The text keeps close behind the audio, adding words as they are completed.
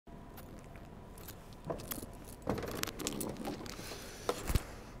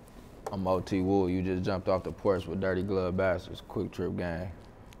I'm OT Wool. You just jumped off the porch with Dirty Glove Bastards. Quick Trip Gang.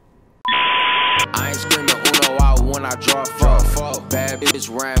 I ain't screaming Uno out when I draw four. Bad bitch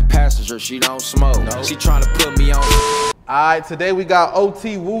ran passenger, she don't smoke. No. She trying to put me on. Alright, today we got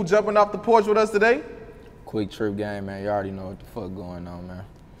OT Woo jumping off the porch with us today. Quick Trip Gang, man. You already know what the fuck going on, man.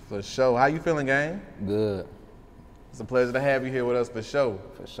 For sure. How you feeling, gang? Good. It's a pleasure to have you here with us for sure.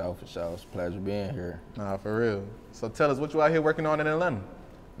 For sure, for sure. It's a pleasure being here. Nah, for real. So tell us what you out here working on in Atlanta.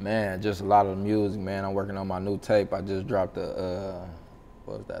 Man, just a lot of music, man. I'm working on my new tape. I just dropped the,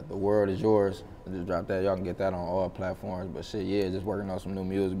 what was that? The World Is Yours. I just dropped that. Y'all can get that on all platforms. But shit, yeah, just working on some new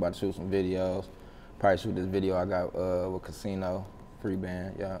music. About to shoot some videos. Probably shoot this video I got with Casino, free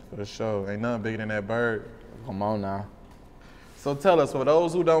band, yeah. For sure. Ain't nothing bigger than that bird. Come on now. So tell us, for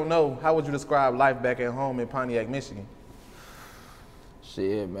those who don't know, how would you describe life back at home in Pontiac, Michigan?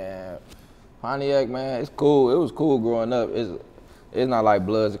 Shit, man. Pontiac, man, it's cool. It was cool growing up. It's not like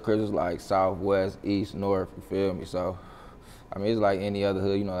Bloods and Crips. It's like South, West, East, North, you feel me? So, I mean, it's like any other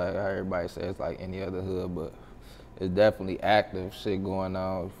hood. You know, like how everybody says it's like any other hood, but it's definitely active shit going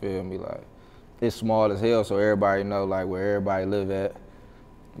on, you feel me? Like, it's small as hell, so everybody know like where everybody live at.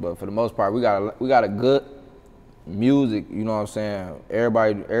 But for the most part, we got a good music, you know what I'm saying?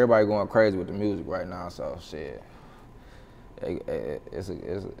 Everybody going crazy with the music right now, so shit. It's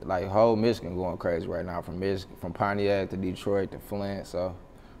like whole Michigan going crazy right now, from Pontiac to Detroit to Flint, so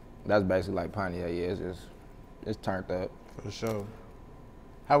that's basically like Pontiac, yeah, it's turned up. For sure.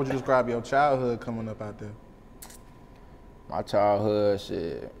 How would you describe your childhood coming up out there? My childhood,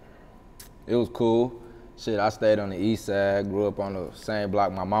 shit, it was cool. Shit, I stayed on the east side, grew up on the same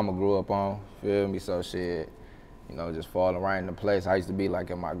block my mama grew up on, feel me? So shit, you know, just falling right into place. I used to be like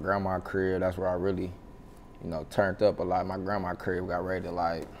in my grandma's crib, that's where I really, you know, turned up a lot. My grandma's crib got raided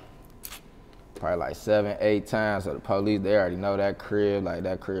like, probably like 7, 8 times. So the police, they already know that crib, like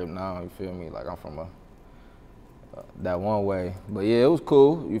that crib now, you feel me? Like I'm from that one way. But yeah, it was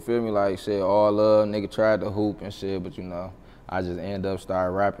cool, you feel me? Like shit, all love, nigga tried to hoop and shit, but you know, I just ended up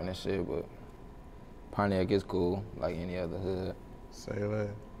started rapping and shit, but Pontiac is cool, like any other hood. Say that.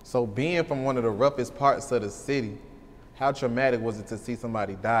 So being from one of the roughest parts of the city, how traumatic was it to see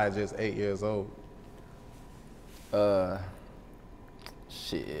somebody die at just 8 years old?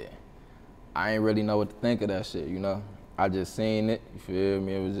 Shit, I ain't really know what to think of that shit, you know? I just seen it, you feel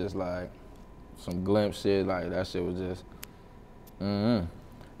me? It was just like some glimpse shit, like that shit was just,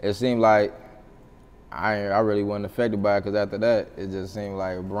 It seemed like I really wasn't affected by it, because after that, it just seemed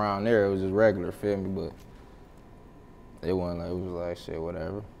like around there, it was just regular, feel me? But it wasn't like, it was like shit,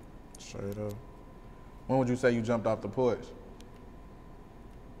 whatever. Straight up. When would you say you jumped off the porch?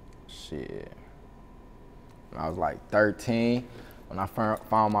 Shit. When I was like 13, when I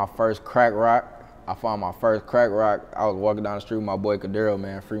found my first crack rock, I was walking down the street with my boy Cadero,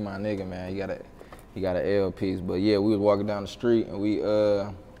 man, free my nigga, man. He got an L piece. But yeah, we was walking down the street and we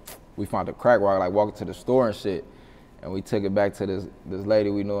found a crack rock, like walking to the store and shit. And we took it back to this lady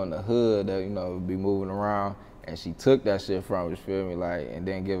we know in the hood that, you know, be moving around. And she took that shit from us, you feel me? Like, and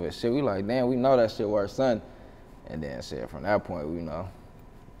then give it shit. We like, damn, we know that shit worth something. And then shit, from that point, we know,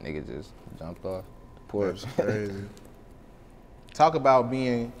 nigga just jumped off the porch. That's crazy. Talk about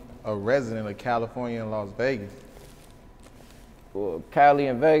being a resident of California and Las Vegas. Well, Cali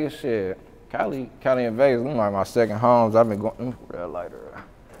and Vegas, shit. Cali and Vegas, them like my second homes. I've been going, red lighter.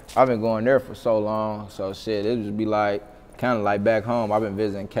 I've been going there for so long, so shit, it just be like, kind of like back home. I've been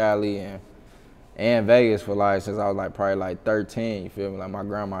visiting Cali and Vegas for like, since I was like probably like 13, you feel me? Like my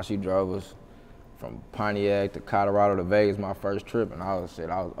grandma, she drove us from Pontiac to Colorado to Vegas my first trip, and I was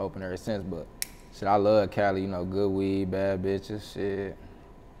open ever since, but shit, I love Cali, you know, good weed, bad bitches, shit.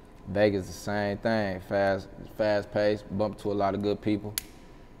 Vegas the same thing, fast paced, bump to a lot of good people.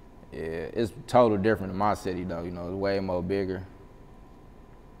 Yeah, it's total different in my city though, you know, it's way more bigger.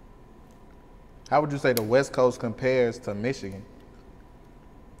 How would you say the West Coast compares to Michigan?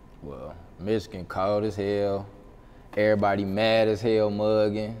 Well, Michigan cold as hell. Everybody mad as hell,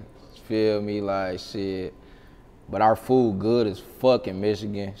 mugging. Feel me, like shit. But our food good as fuck in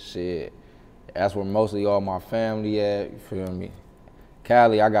Michigan, shit. That's where mostly all my family at, you feel me?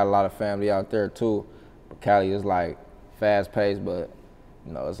 Cali, I got a lot of family out there too. But Cali is like fast paced, but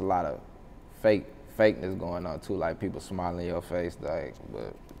you know, it's a lot of fakeness going on too, like people smiling in your face, like,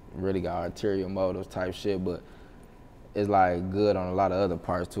 but really got ulterior motives type shit, but it's like good on a lot of other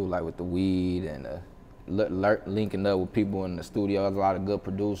parts too, like with the weed and linking up with people in the studio. There's a lot of good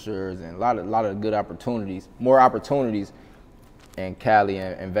producers and a lot of good opportunities, more opportunities in Cali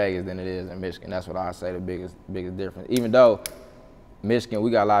and Vegas than it is in Michigan. That's what I say the biggest difference. Even though Michigan, we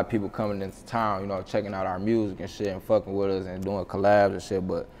got a lot of people coming into town, you know, checking out our music and shit and fucking with us and doing collabs and shit,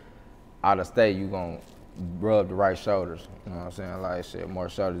 but out of state, you gonna rub the right shoulders, you know what I'm saying? Like shit, more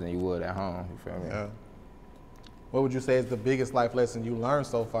shoulders than you would at home, you feel me? Yeah. What would you say is the biggest life lesson you learned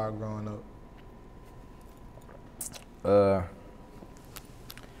so far growing up?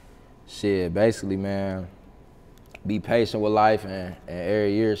 Shit, basically, man, be patient with life and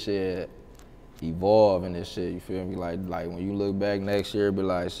every year, shit, evolve in this shit, you feel me? Like when you look back next year, be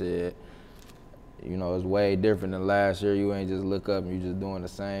like, shit, you know, it's way different than last year. You ain't just look up and you just doing the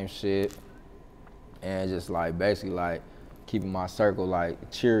same shit. And just like, basically like, keeping my circle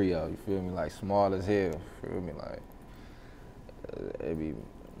like Cheerio, you feel me? Like small as hell, you feel me? Like, it be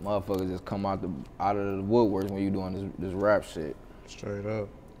motherfuckers just come out of the woodworks when you doing this rap shit. Straight up.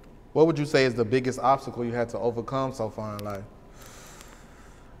 What would you say is the biggest obstacle you had to overcome so far in life?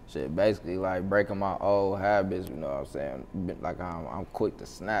 Shit, basically like breaking my old habits, you know what I'm saying? Like I'm quick to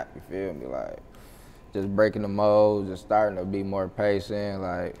snap, you feel me? Like just breaking the mold, just starting to be more patient,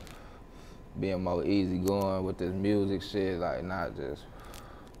 like being more easygoing with this music shit, like not just,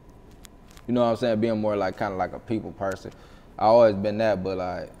 you know what I'm saying? Being more like kind of like a people person. I always been that, but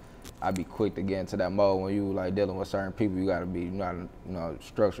like I be quick to get into that mode. When you like dealing with certain people, you gotta be, you know,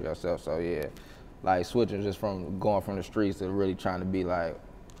 structure yourself. So yeah, like switching just from going from the streets to really trying to be like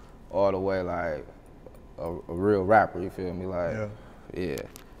all the way like a real rapper, you feel me? Like, yeah.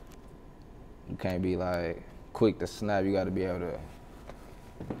 You can't be like quick to snap, you gotta be able to,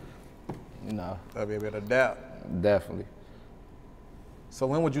 you know. Gotta be able to adapt. Definitely. So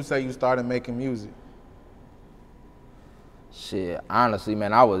when would you say you started making music? Shit, honestly,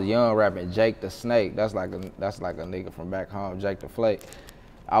 man, I was young rapping Jake the Snake. That's like a nigga from back home, Jake the Flake.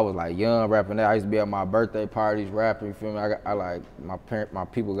 I was like young rapping that. I used to be at my birthday parties rapping, you feel me? I like, my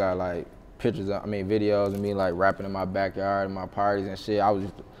people got like pictures, videos of me like rapping in my backyard and my parties and shit. I was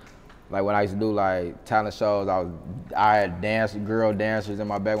just, like when I used to do like talent shows, I had girl dancers in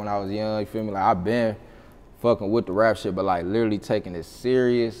my back when I was young, you feel me? Like I've been fucking with the rap shit, but like literally taking it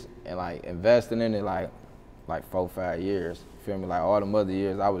serious and like investing in it like 4-5 years, you feel me? Like all them other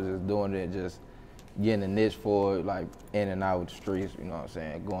years, I was just doing it, just getting a niche for it, like in and out with the streets, you know what I'm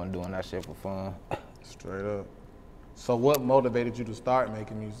saying? Doing that shit for fun. Straight up. So what motivated you to start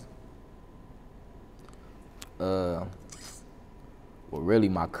making music? Well, really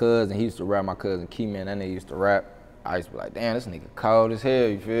my cousin, he used to rap, my cousin Key, man, that nigga used to rap. I used to be like, damn, this nigga cold as hell,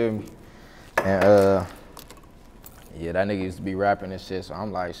 you feel me? And yeah, that nigga used to be rapping and shit, so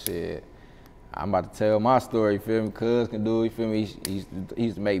I'm like, shit, I'm about to tell my story, you feel me? Cuz can do it, you feel me? He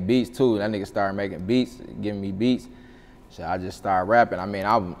used to make beats too. That nigga started making beats, giving me beats. So I just started rapping. I mean,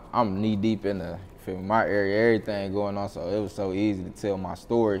 I'm knee deep in the, you feel me, my area, everything going on, so it was so easy to tell my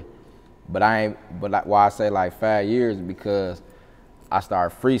story. But why I say like 5 years is because I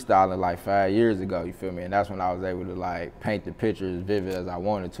started freestyling like 5 years ago, you feel me? And that's when I was able to like paint the picture as vivid as I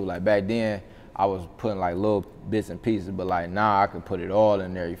wanted to. Like back then, I was putting like little bits and pieces, but like now I can put it all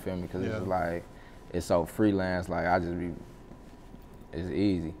in there, you feel me? Cause it's just like, it's so freelance, like it's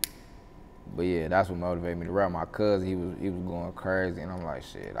easy. But yeah, that's what motivated me to rap. My cousin, he was going crazy, and I'm like,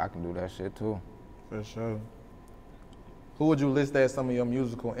 shit, I can do that shit too. For sure. Who would you list as some of your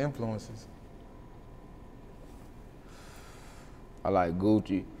musical influences? I like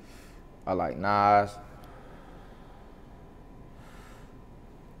Gucci, I like Nas.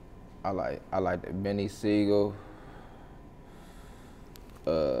 I like the Benny Siegel.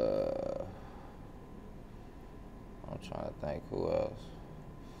 I'm trying to think who else.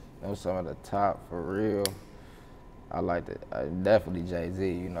 Them some of the top for real. I definitely Jay-Z,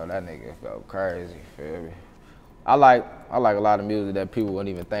 you know, that nigga go crazy, feel me? I like a lot of music that people wouldn't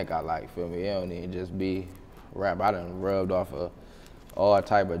even think I like, feel me? It don't even just be rap. I done rubbed off of all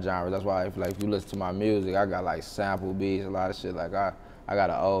type of genres. That's why if you listen to my music, I got like sample beats, a lot of shit. Like I got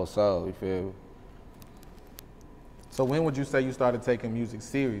an old soul, you feel me? So when would you say you started taking music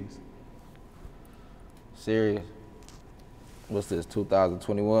serious? Serious? What's this,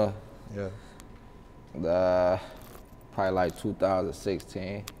 2021? Yeah. Probably like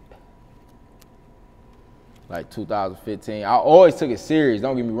 2016. Like 2015. I always took it serious,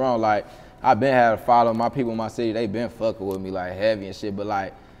 don't get me wrong. Like, I been had to follow my people in my city, they been fucking with me like heavy and shit, but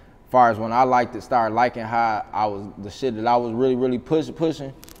like, as far as when I start liking how the shit that I was really, really pushing,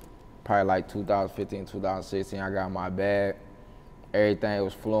 probably like 2015, 2016, I got my bag. Everything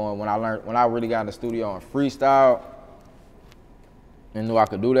was flowing. When I really got in the studio and freestyle and knew I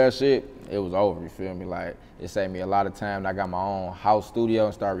could do that shit, it was over, you feel me? Like, it saved me a lot of time. I got my own house studio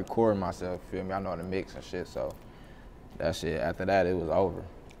and started recording myself, you feel me? I know how to mix and shit, so that shit, after that, it was over.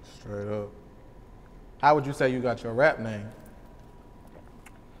 Straight up. How would you say you got your rap name?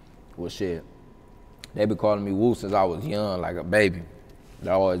 Well, shit, they been calling me Woo since I was young, like a baby.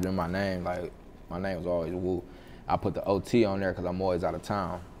 That always been my name. Like, my name was always Woo. I put the OT on there because I'm always out of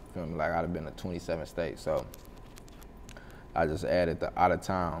town. Feel me? Like, I'd have been to 27 states, so I just added the out of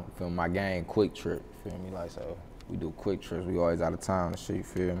town. Feel me? My gang quick trip. Feel me? Like, so we do quick trips. We always out of town and shit. You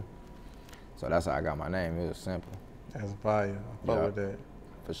feel me? So that's how I got my name. It was simple. That's fire. I fuck with that.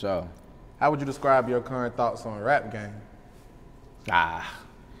 For sure. How would you describe your current thoughts on rap game?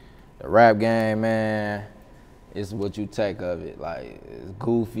 The rap game, man, it's what you take of it. Like, it's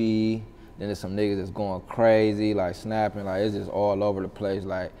goofy. Then there's some niggas that's going crazy, like snapping. Like, it's just all over the place.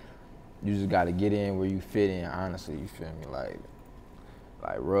 Like, you just gotta get in where you fit in, honestly, you feel me? Like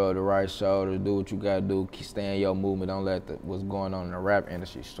rub the right shoulder, do what you gotta do, stay in your movement, don't let what's going on in the rap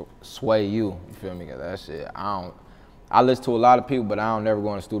industry sway you feel me? Cause that shit, I listen to a lot of people, but I don't never go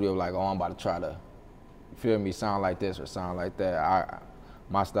in the studio like, oh, I'm about to try to, you feel me, sound like this or sound like that.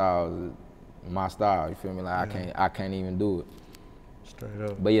 My style is my style, you feel me? Like, yeah. I can't even do it. Straight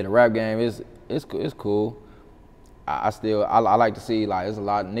up. But yeah, the rap game it's cool. I like to see, like, there's a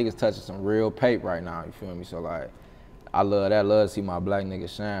lot of niggas touching some real paper right now, you feel me? So, like, I love to see my black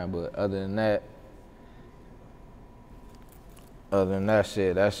niggas shine, but other than that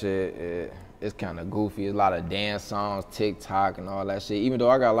shit, it's kind of goofy. It's a lot of dance songs, TikTok and all that shit, even though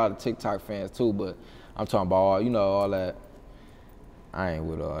I got a lot of TikTok fans too, but I'm talking about all, you know, all that. I ain't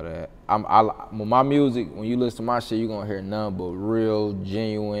with all that. With my music, when you listen to my shit, you gonna hear nothing but real,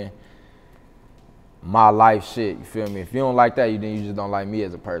 genuine, my life shit, you feel me? If you don't like that, then you just don't like me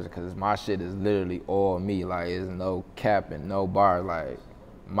as a person, because my shit is literally all me. Like, there's no cap and no bars. Like,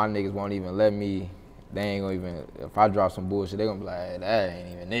 my niggas won't even let me, they ain't gonna even, if I drop some bullshit, they gonna be like, hey, that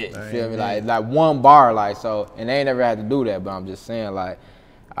ain't even it, you feel me? Like one bar, like, so, and they ain't never had to do that, but I'm just saying, like,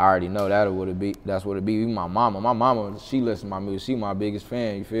 I already know that's what it be. Even my mama, she listens to my music, she my biggest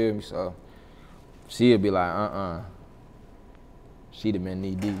fan, you feel me? So, she'll be like, she'd have been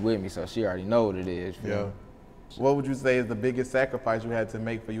knee deep with me, so she already know what it is. Yeah. What would you say is the biggest sacrifice you had to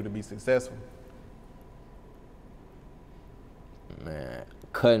make for you to be successful? Man,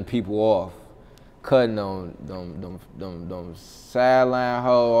 cutting people off, cutting them sideline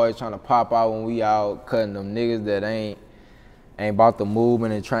hoes always trying to pop out when we out, cutting them niggas that ain't about the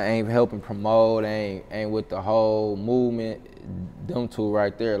movement and ain't helping promote, ain't with the whole movement. Them two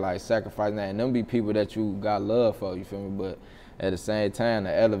right there, like, sacrificing that, and them be people that you got love for, you feel me? But at the same time,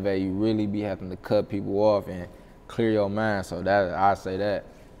 to elevate, you really be having to cut people off and clear your mind. So that, I say that.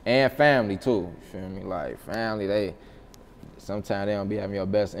 And family too, you feel me? Like, family, sometimes they don't be having your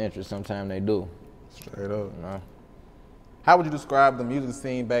best interest, sometimes they do. Straight up. You know? How would you describe the music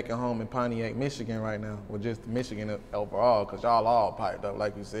scene back at home in Pontiac, Michigan right now? Or just Michigan overall, because y'all all piped up,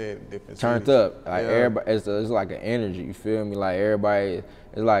 like you said, different Turned cities. up, like, everybody, it's like an energy, you feel me? Like, everybody,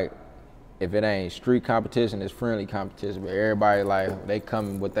 it's like, if it ain't street competition, it's friendly competition. But everybody, like, they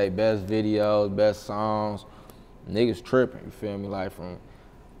come with their best videos, best songs. Niggas tripping, you feel me? Like,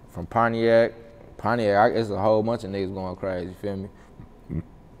 from Pontiac, it's a whole bunch of niggas going crazy, you feel me?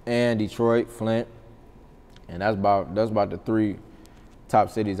 And Detroit, Flint, and that's about the 3 top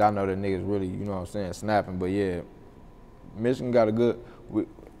cities I know that niggas really, you know what I'm saying, snapping. But yeah, Michigan got a good,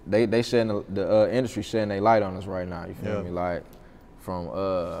 they shedding the industry shedding their light on us right now, you feel me? Like, from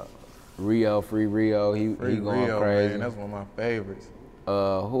Free Rio, he going Rio, crazy. Man, that's one of my favorites.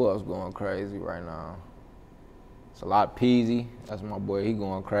 Who else going crazy right now? It's a lot. Peasy, that's my boy, he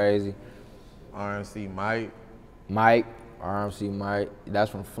going crazy. RMC Mike, that's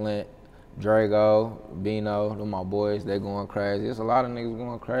from Flint. Drago, Bino, them my boys, they going crazy. There's a lot of niggas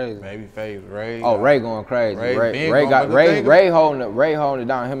going crazy. Babyface, Ray. Oh, Ray going crazy. Ray holding it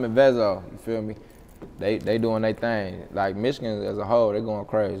down, him and Vezo, you feel me? They doing their thing. Like, Michigan as a whole, they going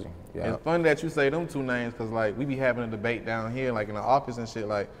crazy. Yeah. It's funny that you say them 2 names, because, like, we be having a debate down here, like, in the office and shit,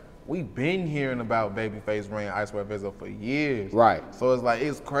 like, we been hearing about Babyface, Ray, and Icewear Vezo for years. Right. So it's like,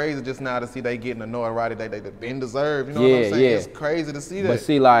 it's crazy just now to see they getting the notoriety they been deserved, you know what I'm saying? Yeah. It's crazy to see that. But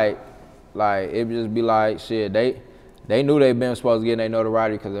see, like, it just be like, shit, they knew they been supposed to get their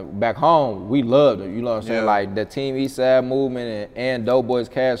notoriety, because back home, we loved them, you know what I'm saying? Like, the Team Eastside movement and Dope Boys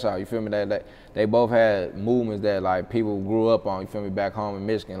Cash Out, you feel me? That they both had movements that, like, people grew up on, you feel me, back home in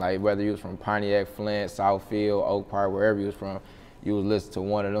Michigan. Like, whether you was from Pontiac, Flint, Southfield, Oak Park, wherever you was from, you was listening to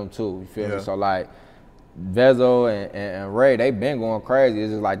one of them too, you feel me? So, like, Vezo and Ray, they been going crazy.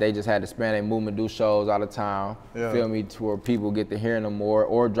 It's just like they just had to span their movement, do shows out of town, feel me, to where people get to hearing them more,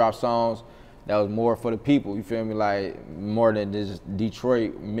 or drop songs that was more for the people, you feel me, like, more than just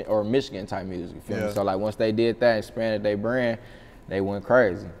Detroit or Michigan type music, you feel me? So, like, once they did that and expanded their brand, they went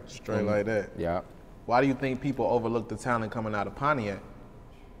crazy. Straight like that. Yeah. Why do you think people overlook the talent coming out of Pontiac?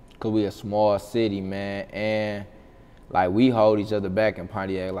 Cause we a small city, man, and like we hold each other back in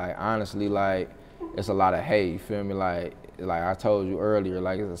Pontiac. Like honestly, like it's a lot of hate. You feel me? Like I told you earlier,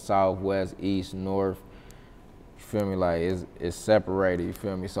 like it's a south, west, east, north. You feel me? Like it's separated. You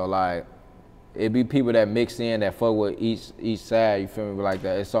feel me? So like it be people that mix in that fuck with each side. You feel me? But like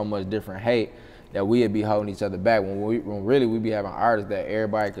that, it's so much different hate that we'd be holding each other back when really we be having artists that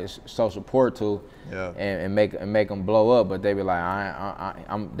everybody could show support to, and make them blow up, but they be like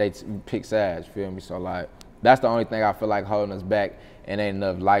they pick sides, you feel me? So like that's the only thing I feel like holding us back, and ain't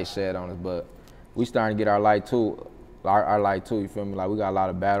enough light shed on us. But we starting to get our light too, you feel me? Like we got a lot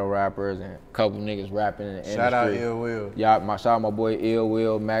of battle rappers and a couple niggas rapping in the industry. Shout out Ill Will. Shout out my boy Ill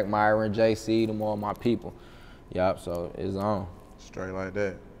Will, Mac Myron, JC, them all my people. So it's on. Straight like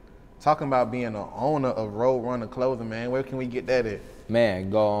that. Talking about being an owner of Roadrunner Clothing, man, where can we get that at?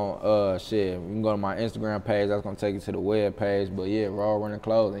 Man, go on, you can go to my Instagram page. That's gonna take you to the web page. But yeah, Roadrunner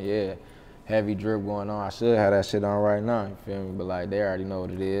Clothing, yeah. Heavy drip going on. I should have that shit on right now, you feel me? But like, they already know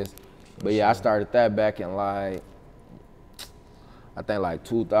what it is. But yeah, I started that back in like, I think like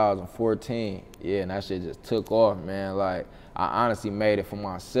 2014. Yeah, and that shit just took off, man. Like, I honestly made it for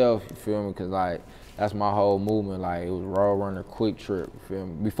myself, you feel me? Cause like, that's my whole movement. Like, it was Roadrunner, Quick Trip, you feel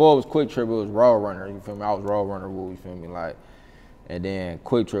me? Before it was Quick Trip, it was Roadrunner, you feel me? I was Roadrunner Woo, you feel me? Like, and then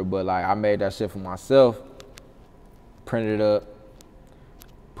Quick Trip, but like, I made that shit for myself, printed it up,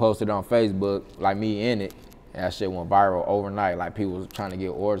 posted it on Facebook, like me in it, and that shit went viral overnight. Like, people was trying to get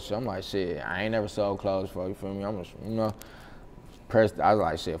orders. So I'm like, shit, I ain't never sold clothes before, you feel me? I'm just, you know, I was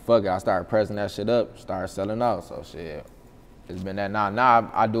like, shit, fuck it. I started pressing that shit up, started selling out, so shit. It's been that. Now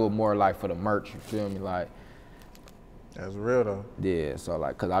I do it more like for the merch, you feel me? Like, that's real though. Yeah, so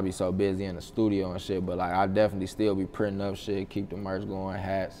like, cause I be so busy in the studio and shit, but like I definitely still be printing up shit, keep the merch going,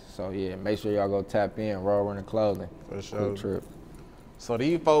 hats. So yeah, make sure y'all go tap in, Roadrunner Clothing. For sure. Quick Trip. So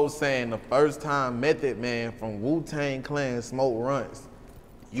these folks saying the first time Method Man from Wu-Tang Clan smoked Runtz,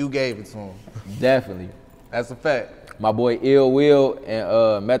 you gave it to him. Definitely. That's a fact. My boy Ill Will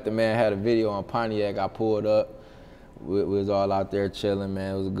and Method Man had a video on Pontiac I pulled up. We was all out there chilling,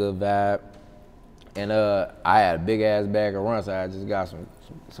 man. It was a good vibe. And I had a big ass bag of Runtz. I just got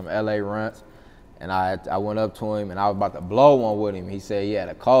some LA Runtz. And I went up to him and I was about to blow one with him. He said he had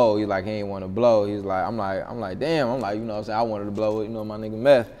a cold. He's like, he ain't want to blow. He's like, I'm like, damn. I'm like, you know what I'm saying? I wanted to blow with, you know, my nigga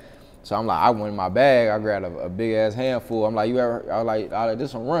Meth. So I'm like, I went in my bag. I grabbed a big ass handful. I'm like, I was like, this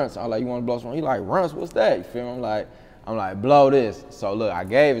some Runtz. I was like, you want to blow some? He like, Runtz, what's that? You feel me? I'm like, blow this. So look, I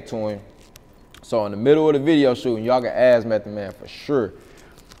gave it to him. So in the middle of the video shoot, and y'all can ask Method Man for sure.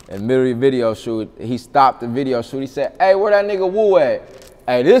 In the middle of the video shoot, he stopped the video shoot. He said, hey, where that nigga Woo at?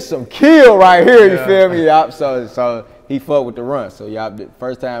 Hey, this some kill right here, you feel me? So he fucked with the Runtz. So y'all, the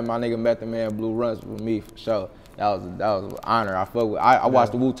first time my nigga Method Man blew Runtz with me for sure. That was an honor. I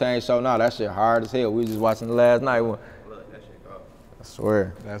watched the Wu-Tang show now. That shit hard as hell. We was just watching the last night. Look, that shit go. I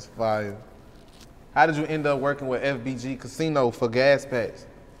swear. That's fire. How did you end up working with FBG Casino for gas packs?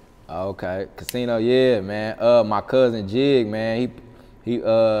 Okay, Casino, yeah, man. My cousin Jig, man,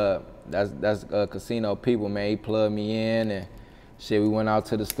 that's Casino people, man. He plugged me in and shit. We went out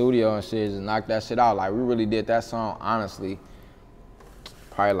to the studio and shit, just knocked that shit out. Like, we really did that song, honestly,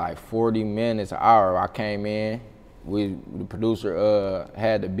 probably like 40 minutes, an hour. I came in, the producer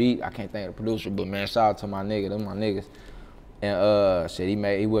had the beat. I can't think of the producer, but man, shout out to my nigga, them my niggas. And shit,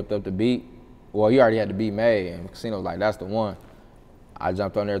 he whipped up the beat. Well, he already had the beat made, and Casino was like, that's the one. I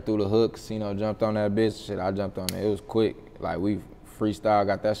jumped on there through the hook. Casino jumped on that bitch. Shit, I jumped on there. It was quick. Like, we freestyle,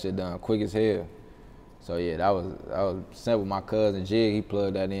 got that shit done quick as hell. So yeah, that was simple. My cousin Jig, he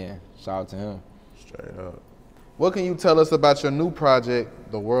plugged that in. Shout out to him. Straight up. What can you tell us about your new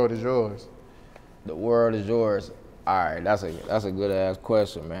project, The World Is Yours? The World Is Yours. All right, that's a good ass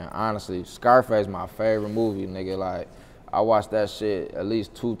question, man. Honestly, Scarface my favorite movie, nigga. Like, I watch that shit at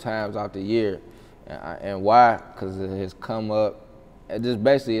least 2 times out the year. And why? Because it has come up. It just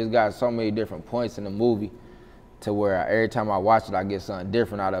basically, it's got so many different points in the movie to where every time I watch it, I get something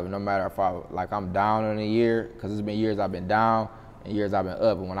different out of it. No matter if I'm down in a year, because it's been years I've been down and years I've been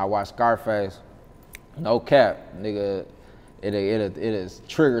up. And when I watch Scarface, no cap, nigga, it'll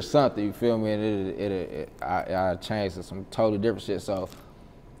trigger something. You feel me? And I changed to some totally different shit. So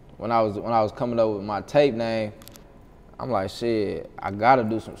when I was coming up with my tape name, I'm like, shit, I gotta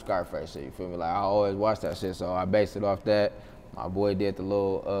do some Scarface shit. You feel me? Like, I always watch that shit, so I based it off that. My boy did the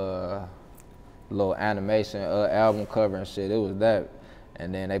little animation album cover and shit. It was that,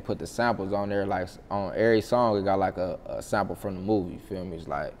 and then they put the samples on there. Like, on every song, it got like a sample from the movie. You feel me? It's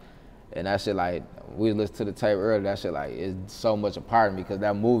like, and that shit, like, we listened to the tape earlier. That shit, like, is so much a part of me because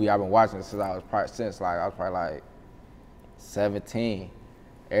that movie I've been watching since I was probably like 17,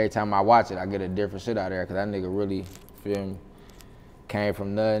 every time I watch it, I get a different shit out there, cause that nigga really, feel me, came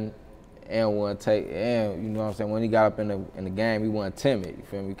from nothing and wasn't take, and you know what I'm saying, when he got up in the game, he wasn't timid, you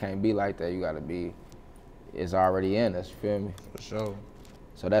feel me? You can't be like that, you gotta be, it's already in us, you feel me? For sure.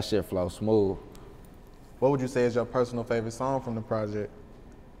 So that shit flow smooth. What would you say is your personal favorite song from the project?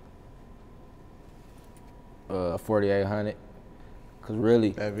 4800, cause really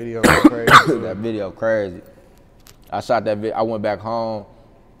that video was crazy. That video crazy. I shot that video. I went back home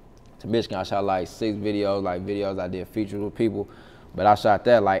to Michigan. I shot like 6 videos, like videos I did features with people. But I shot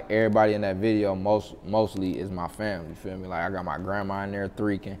that, like everybody in that video mostly is my family. You feel me? Like I got my grandma in there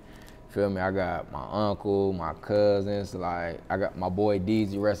threaking. Feel me? I got my uncle, my cousins. Like I got my boy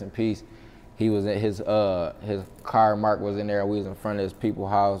DZ, rest in peace. He was in his car mark was in there. We was in front of his people's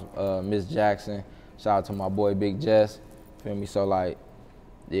house. Miss Jackson. Shout out to my boy Big Jess, feel me? So like,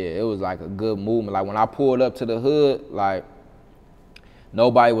 yeah, it was like a good movement. Like when I pulled up to the hood, like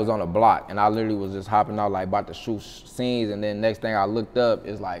nobody was on the block, and I literally was just hopping out like about to shoot scenes, and then next thing I looked up,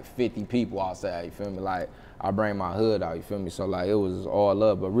 it's like 50 people outside, you feel me? Like I bring my hood out, you feel me? So like it was all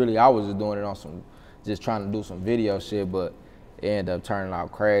up, but really I was just doing it on some, just trying to do some video shit, but it ended up turning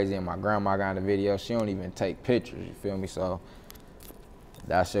out crazy, and my grandma got in the video. She don't even take pictures, you feel me? So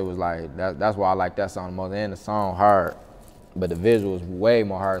that shit was like, that's why I like that song the most. And the song hard, but the visual is way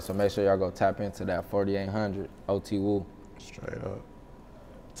more hard. So make sure y'all go tap into that 4800 OT Woo. Straight up.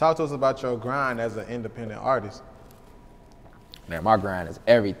 Talk to us about your grind as an independent artist. Man, my grind is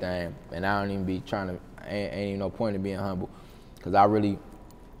everything, and I don't even be trying to, ain't even no point in being humble, cause I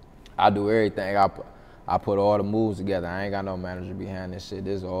do everything. I put all the moves together. I ain't got no manager behind this shit.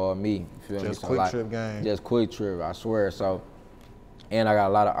 This is all me. You feel me? Just so Quick like, Trip gang. Just Quick Trip, I swear. So. And I got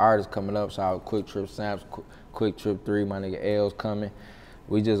a lot of artists coming up. Shout out Quick Trip Samps, Quick Trip 3, my nigga L's coming.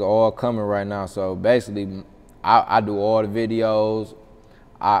 We just all coming right now. So basically, I do all the videos.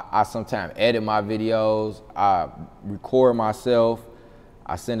 I sometimes edit my videos. I record myself.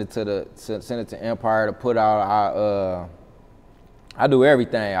 I send it to Empire to put out. I do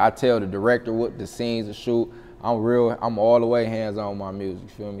everything. I tell the director what the scenes to shoot. I'm all the way hands-on with my music, you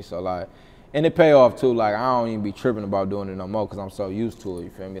feel me? So like, and it pay off too. Like I don't even be tripping about doing it no more, cause I'm so used to it. You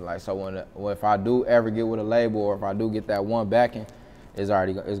feel me? Like so if I do ever get with a label, or if I do get that one backing, it's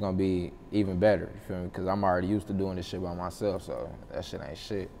gonna be even better. You feel me? Cause I'm already used to doing this shit by myself. So that shit ain't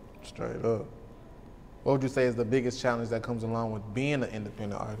shit. Straight up. What would you say is the biggest challenge that comes along with being an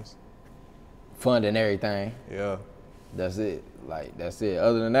independent artist? Funding everything. Yeah. That's it. Like that's it.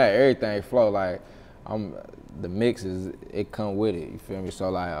 Other than that, everything flow. Like the mixes, it come with it, you feel me? So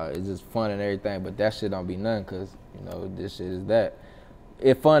like, it's just fun and everything, but that shit don't be none, cause you know, this shit is that.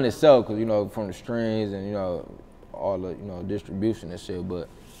 It fun itself, cause you know, from the strings and you know, all the, you know, distribution and shit, but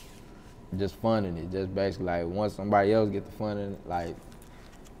just funding it, just basically like, once somebody else get the funding, like,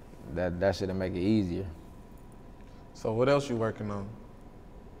 that shit'll make it easier. So what else you working on?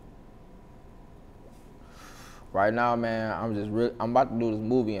 Right now, man, I'm about to do this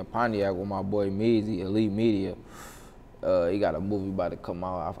movie in Pontiac with my boy Meezy, Elite Media. He got a movie about to come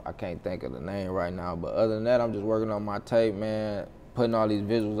out. I can't think of the name right now, but other than that, I'm just working on my tape, man, putting all these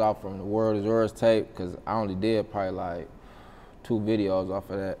visuals out from the World Is Yours tape, because I only did probably like 2 videos off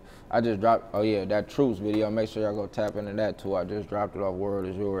of that. I just dropped, oh yeah, that Truths video. Make sure y'all go tap into that too. I just dropped it off World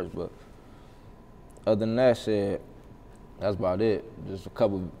Is Yours, but other than that shit, that's about it. Just a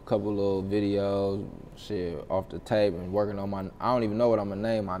couple little videos, shit, off the tape, and working on my, I don't even know what I'm gonna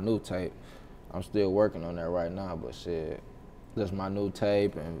name my new tape. I'm still working on that right now, but shit, just my new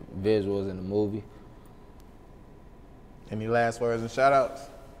tape and visuals in the movie. Any last words and shout outs?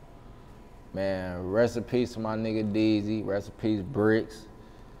 Man, rest in peace to my nigga DZ, rest in peace Bricks,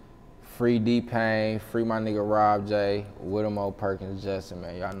 free D-Pain, free my nigga Rob J, Whittemore Perkins Justin,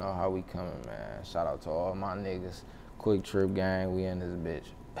 man. Y'all know how we coming, man. Shout out to all my niggas. Quick Trip gang, we in this bitch.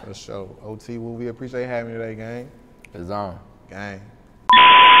 For sure. OT, we appreciate having you today, gang. It's on. Gang.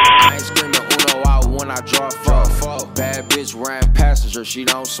 I ain't screaming Uno out when I draw four. Bad bitch ran passenger, she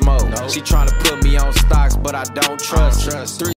don't smoke. She tryna put me on stocks, but I don't trust.